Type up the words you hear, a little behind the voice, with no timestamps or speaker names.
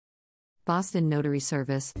Boston Notary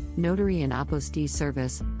Service, Notary and Apostille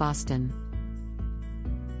Service, Boston.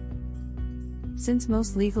 Since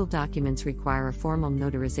most legal documents require a formal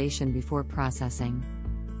notarization before processing,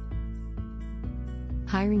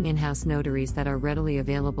 hiring in-house notaries that are readily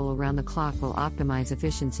available around the clock will optimize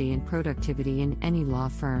efficiency and productivity in any law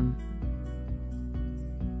firm.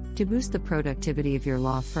 To boost the productivity of your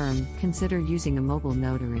law firm, consider using a mobile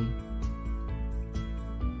notary.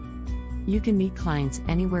 You can meet clients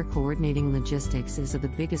anywhere. Coordinating logistics is of the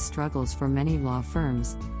biggest struggles for many law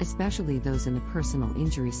firms, especially those in the personal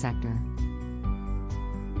injury sector.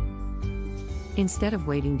 Instead of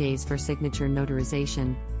waiting days for signature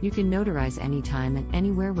notarization, you can notarize anytime and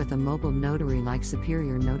anywhere with a mobile notary like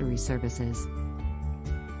Superior Notary Services.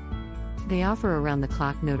 They offer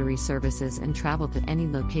around-the-clock notary services and travel to any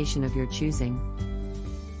location of your choosing.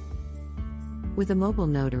 With a mobile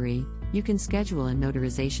notary, you can schedule a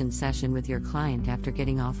notarization session with your client after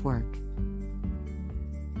getting off work.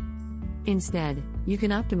 Instead, you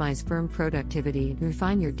can optimize firm productivity and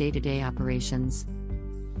refine your day-to-day operations.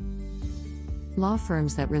 Law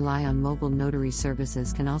firms that rely on mobile notary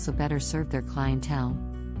services can also better serve their clientele.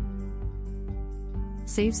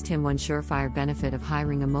 Saves Tim. One surefire benefit of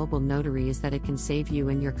hiring a mobile notary is that it can save you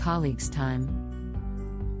and your colleagues time.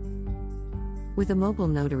 With a mobile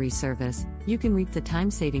notary service, you can reap the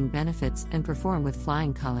time-saving benefits and perform with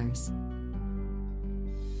flying colors.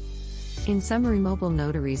 In summary, mobile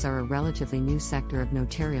notaries are a relatively new sector of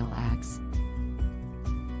notarial acts.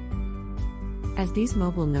 As these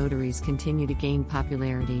mobile notaries continue to gain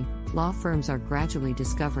popularity, law firms are gradually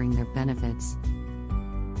discovering their benefits.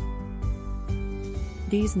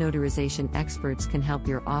 These notarization experts can help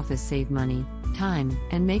your office save money, time,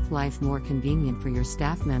 and make life more convenient for your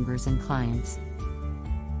staff members and clients.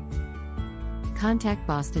 Contact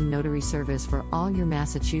Boston Notary Service for all your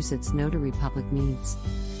Massachusetts notary public needs.